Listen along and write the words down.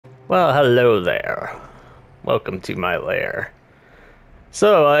Well, hello there. Welcome to my lair.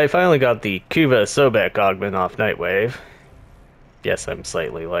 So, I finally got the Kuva Sobek augment off Nightwave. Yes, I'm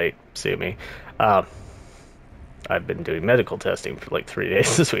slightly late, sue me. Uh, I've been doing medical testing for like 3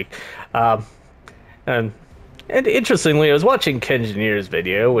 days this week. Um, and, and interestingly, I was watching Kengineer's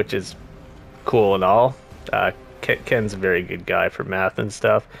video, which is cool and all. Ken's a very good guy for math and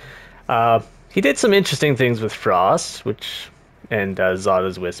stuff. He did some interesting things with Frost, and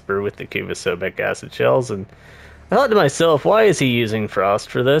Zada's Whisper with the Kuva Sobek acid shells, and I thought to myself, why is he using Frost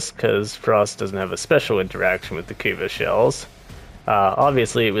for this? Because Frost doesn't have a special interaction with the Kuva shells.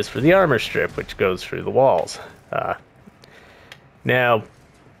 Obviously, it was for the armor strip, which goes through the walls. Now,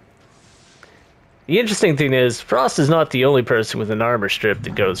 the interesting thing is, Frost is not the only person with an armor strip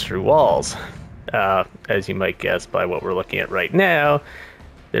that goes through walls. As you might guess by what we're looking at right now,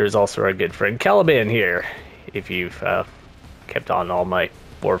 there's also our good friend Caliban here. If you've kept on all my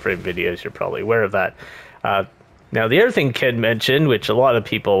Warframe videos, you're probably aware of that. Now, the other thing Ken mentioned, which a lot of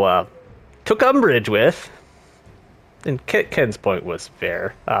people took umbrage with, and Ken's point was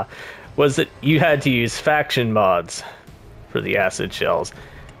fair, was that you had to use faction mods for the acid shells.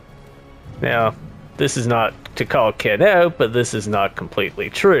 Now, this is not to call Ken out, but this is not completely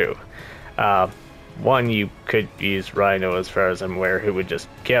true. One, you could use Rhino, as far as I'm aware, who would just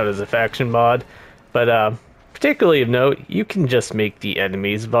count as a faction mod, but particularly of note, you can just make the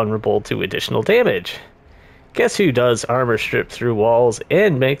enemies vulnerable to additional damage. Guess who does armor strip through walls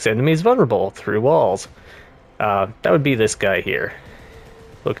and makes enemies vulnerable through walls? That would be this guy here.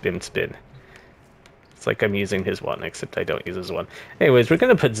 Look at him spin. It's like I'm using his one, except I don't use his one. Anyways, we're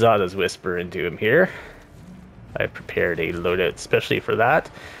going to put Zada's Whisper into him here. I prepared a loadout especially for that.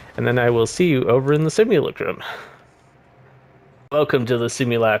 And then I will see you over in the simulacrum. Welcome to the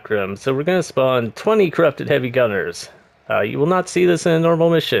simulacrum. So we're going to spawn 20 corrupted heavy gunners. You will not see this in a normal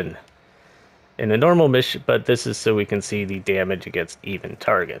mission. But this is so we can see the damage against even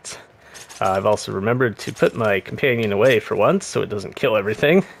targets. I've also remembered to put my companion away for once, so it doesn't kill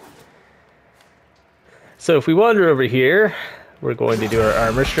everything. So if we wander over here, we're going to do our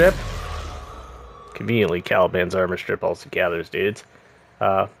armor strip. Conveniently, Caliban's armor strip also gathers dudes.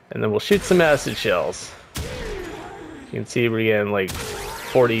 And then we'll shoot some acid shells. You can see we're getting like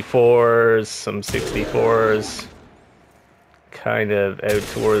 44s, some 64s. Kind of out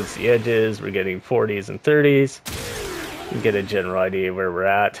towards the edges, we're getting 40s and 30s. You can get a general idea of where we're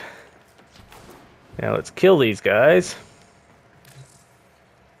at. Now let's kill these guys.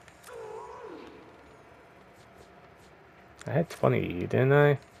 I had 20 of you, didn't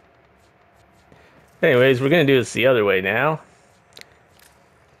I? Anyways, we're going to do this the other way now.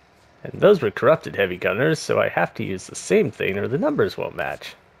 And those were corrupted heavy gunners, so I have to use the same thing or the numbers won't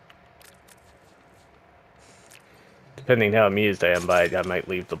match. Depending how amused I am by it, I might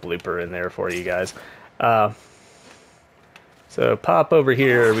leave the blooper in there for you guys. So pop over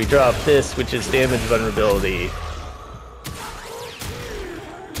here, we drop this, which is damage vulnerability.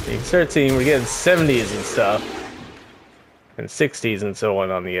 You can start seeing we're getting 70s and stuff. And 60s and so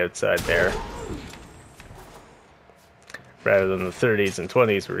on the outside there. Rather than the 30s and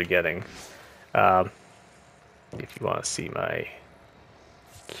 20s we were getting. If you want to see my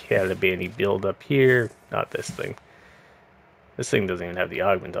Caliban build up here, not this thing. This thing doesn't even have the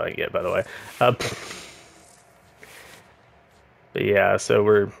augment on it yet, by the way. But yeah,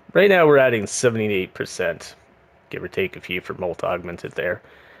 so right now we're adding 78%, give or take a few for Molt Augmented there.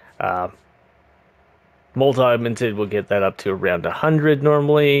 Molt Augmented will get that up to around 100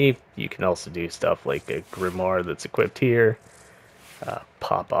 normally. You can also do stuff like a Grimoire that's equipped here.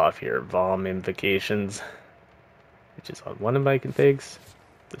 Pop off your Vom Invocations, which is on one of my configs.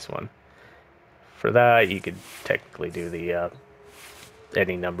 This one. For that, you could technically do the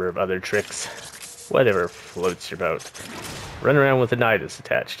any number of other tricks. Whatever floats your boat. Run around with a Nidus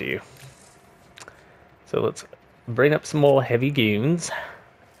attached to you. So let's bring up some more heavy goons.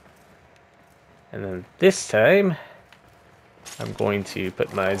 And then this time, I'm going to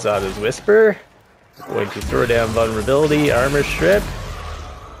put my Zada's Whisper. I'm going to throw down Vulnerability, Armor Strip.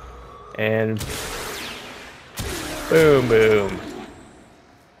 And boom, boom.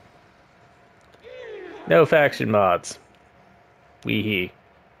 No faction mods. Wee-hee.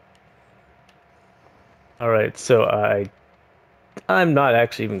 Alright, so I'm not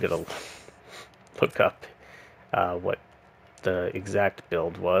actually even going to look up what the exact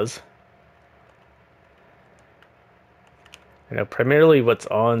build was. I know primarily what's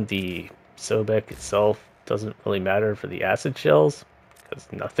on the Sobek itself doesn't really matter for the acid shells, because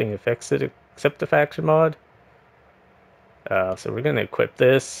nothing affects it except the faction mod. So we're going to equip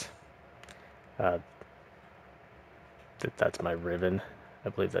this. That's my Riven. I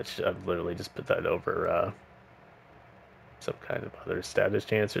believe that I've literally just put that over some kind of other status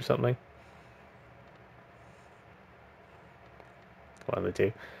chance or something. One of the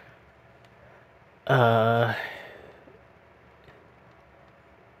two.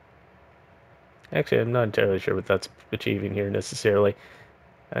 Actually, I'm not entirely sure what that's achieving here necessarily.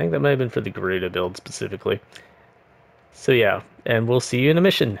 I think that might have been for the Garuda build specifically. So yeah, and we'll see you in a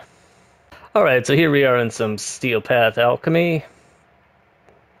mission. Alright, so here we are in some Steel Path Alchemy.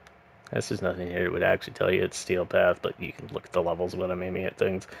 There's nothing here that would actually tell you it's Steel Path, but you can look at the levels when I'm aiming at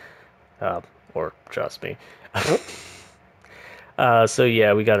things. Or trust me. So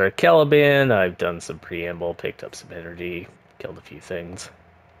yeah, we got our Caliban. I've done some preamble, picked up some energy, killed a few things,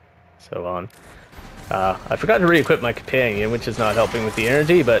 so on. I forgot to re-equip my companion, which is not helping with the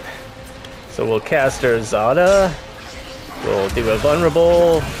energy, but... So we'll cast our Zada. We'll do a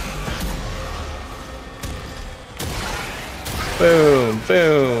vulnerable. Boom,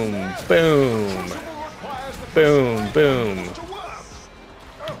 boom, boom. Boom, boom.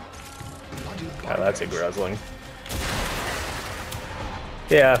 Oh, that's a guzzling.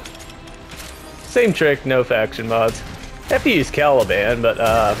 Yeah. Same trick, no faction mods. Have to use Caliban,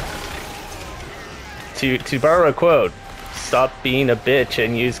 but to borrow a quote, stop being a bitch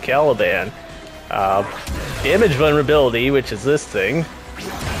and use Caliban. Damage vulnerability, which is this thing,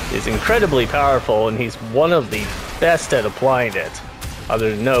 is incredibly powerful, and he's one of the best at applying it,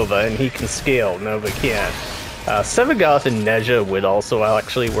 other than Nova, and he can scale, Nova can't. Sevagoth and Nezha would also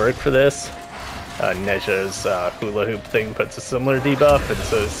actually work for this. Nezha's hula hoop thing puts a similar debuff, and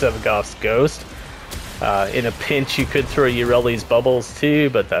so does Sevagoth's Ghost. In a pinch, you could throw Ureli's bubbles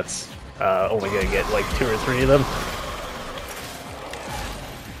too, but that's only going to get like 2 or 3 of them.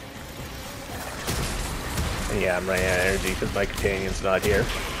 And yeah, I'm running out of energy because my companion's not here.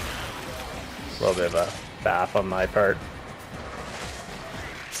 A little bit of a faff on my part.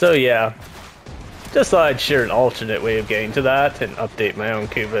 So yeah, just thought I'd share an alternate way of getting to that and update my own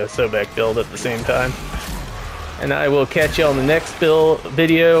Kuva Sobek build at the same time. And I will catch you on the next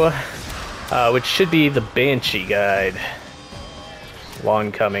video, which should be the Banshee guide.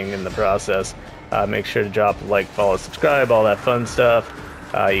 Long coming in the process. Make sure to drop a like, follow, subscribe, all that fun stuff.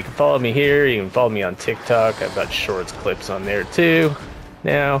 You can follow me here, you can follow me on TikTok. I've got shorts clips on there too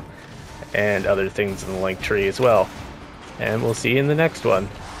now, and other things in the link tree as well. And we'll see you in the next one.